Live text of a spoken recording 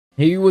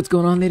Hey, what's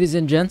going on, ladies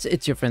and gents?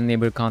 It's your friend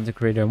neighbor content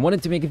creator. I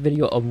wanted to make a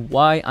video of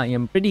why I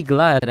am pretty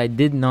glad that I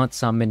did not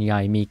summon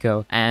YAE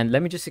MIKO. And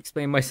let me just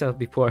explain myself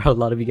before a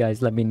lot of you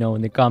guys let me know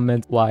in the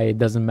comments why it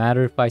doesn't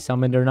matter if I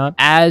summoned or not.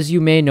 As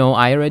you may know,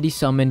 I already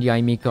summoned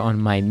YAE MIKO on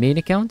my main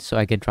account, so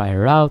I could try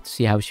her out,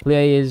 see how she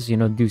plays,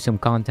 do some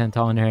content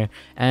on her.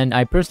 And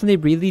I personally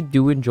really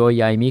do enjoy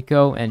YAE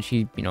MIKO, and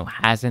she,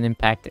 has an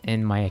impact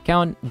in my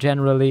account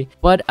generally.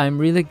 But I'm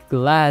really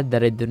glad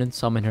that I didn't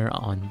summon her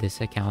on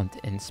this account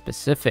in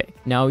specific.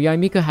 Now, YAE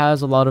MIKO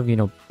has a lot of,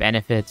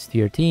 benefits to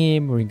your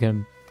team, where you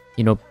can,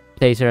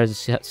 place her as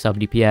a sub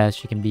DPS.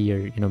 She can be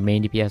your,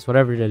 main DPS,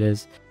 whatever it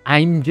is.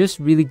 I'm just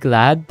really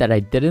glad that I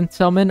didn't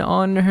summon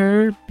on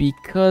her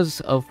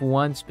because of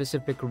one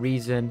specific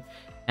reason.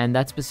 And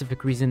that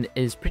specific reason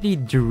is pretty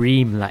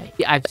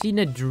dream-like. I've seen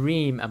a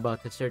dream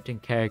about a certain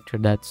character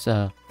that's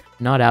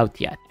not out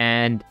yet.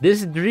 And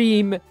this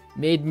dream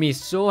made me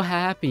so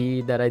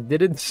happy that I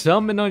didn't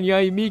summon on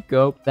YAE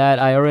MIKO that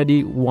I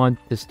already want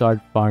to start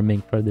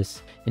farming for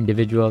this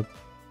individual.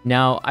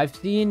 Now,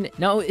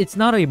 it's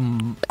not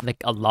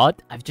a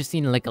lot. I've just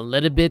seen like a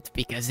little bit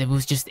because it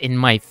was just in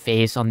my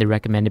face on the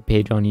recommended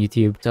page on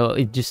YouTube. So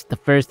it just the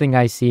first thing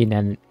I seen,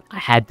 and I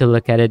had to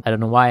look at it. I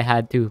don't know why I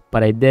had to,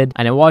 but I did.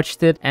 And I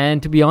watched it.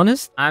 And to be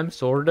honest, I'm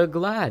sort of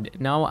glad.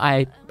 Now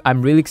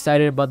I'm really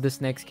excited about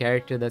this next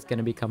character that's going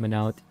to be coming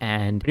out.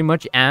 And pretty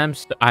much I'm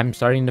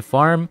starting to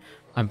farm.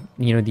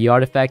 The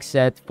artifact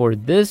set for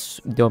this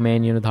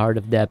domain, the Heart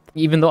of Depth.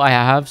 Even though I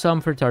have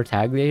some for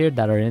Tartaglia here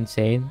that are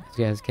insane. As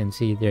you guys can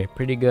see, they're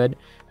pretty good.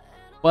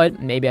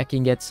 But maybe I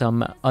can get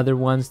some other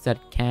ones that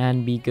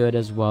can be good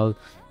as well.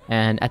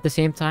 And at the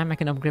same time, I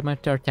can upgrade my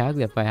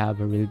Tartaglia if I have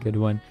a really good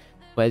one.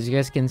 But as you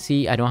guys can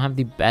see, I don't have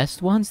the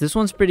best ones. This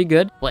one's pretty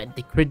good, but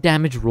the crit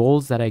damage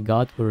rolls that I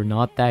got were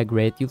not that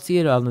great. You'll see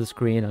it on the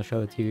screen. I'll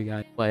show it to you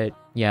guys. But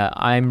yeah,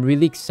 I'm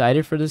really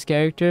excited for this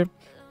character,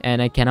 and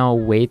I cannot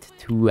wait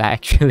to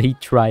actually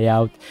try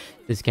out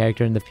this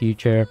character in the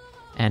future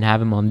and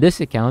have him on this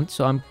account.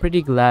 So I'm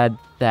pretty glad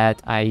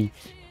that I,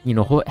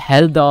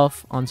 held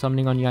off on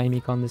summoning on YAE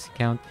MIKO on this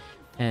account.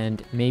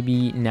 And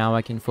maybe now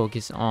I can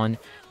focus on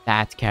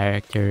that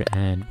character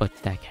and what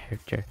that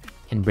character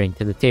can bring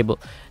to the table.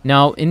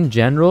 Now, in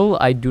general,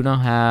 I do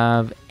not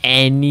have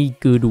any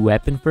good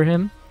weapon for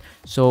him.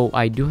 So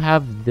I do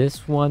have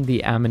this one,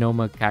 the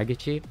Aminoma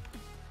Kagechi.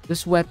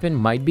 This weapon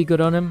might be good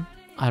on him.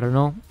 I don't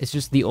know. It's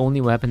just the only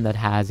weapon that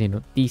has,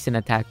 decent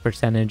attack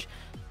percentage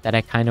that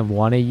I kind of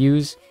want to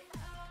use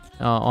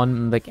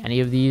on like any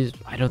of these.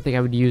 I don't think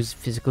I would use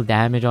physical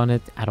damage on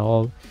it at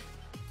all.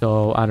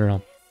 So I don't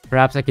know.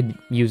 Perhaps I could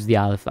use the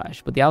Aloe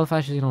Flash, but the Aloe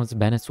Flash is, it's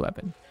Bennett's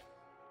weapon.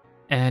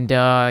 And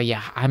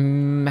yeah, I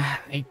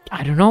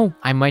don't know.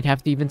 I might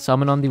have to even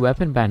summon on the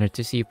weapon banner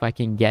to see if I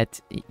can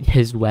get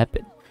his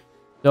weapon.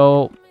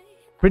 So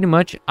pretty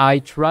much I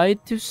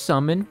tried to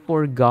summon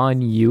for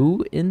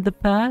Ganyu in the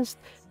past.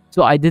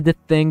 So I did the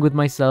thing with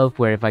myself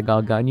where if I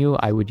got Ganyu,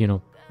 I would,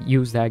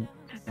 use that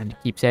and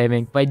keep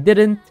saving. If I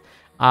didn't,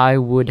 I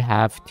would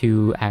have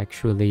to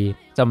actually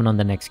summon on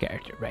the next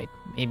character, right?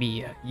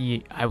 Maybe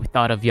I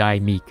thought of YAE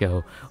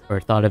MIKO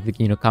or thought of,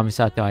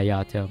 Kamisato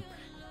Ayato.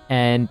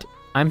 And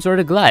I'm sort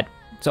of glad.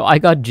 So I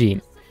got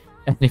Jean.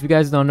 And if you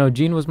guys don't know,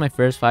 Jean was my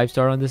first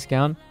 5-star on this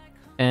account.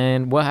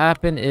 And what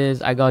happened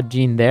is I got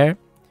Jean there.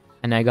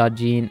 And I got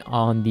Jean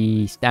on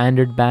the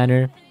standard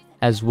banner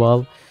as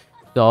well.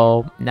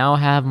 So now I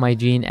have my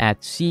Jean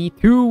at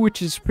C2,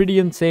 which is pretty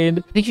insane.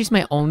 I think she's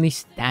my only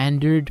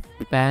standard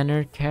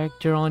banner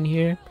character on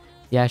here.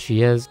 Yeah,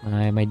 she is.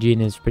 My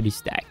Jean is pretty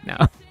stacked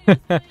now.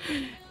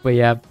 But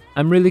yeah,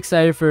 I'm really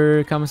excited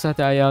for Kamisato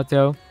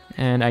Ayato.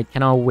 And I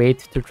cannot wait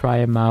to try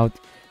him out.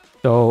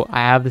 So I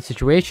have the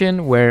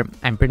situation where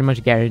I'm pretty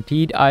much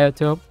guaranteed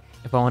Ayato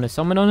if I want to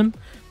summon on him.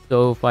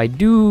 So if I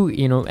do,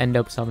 end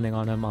up summoning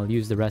on him, I'll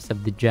use the rest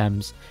of the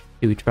gems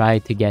to try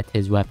to get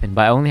his weapon.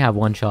 But I only have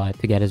one shot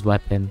to get his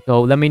weapon.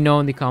 So let me know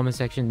in the comment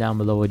section down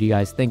below what you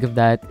guys think of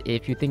that.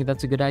 If you think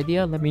that's a good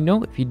idea, let me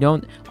know. If you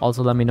don't,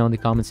 also let me know in the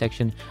comment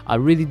section. I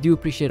really do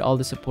appreciate all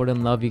the support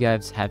and love you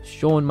guys have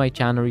shown my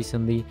channel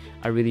recently.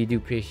 I really do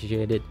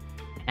appreciate it.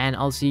 And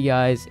I'll see you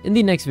guys in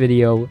the next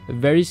video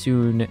very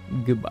soon.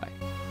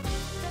 Goodbye.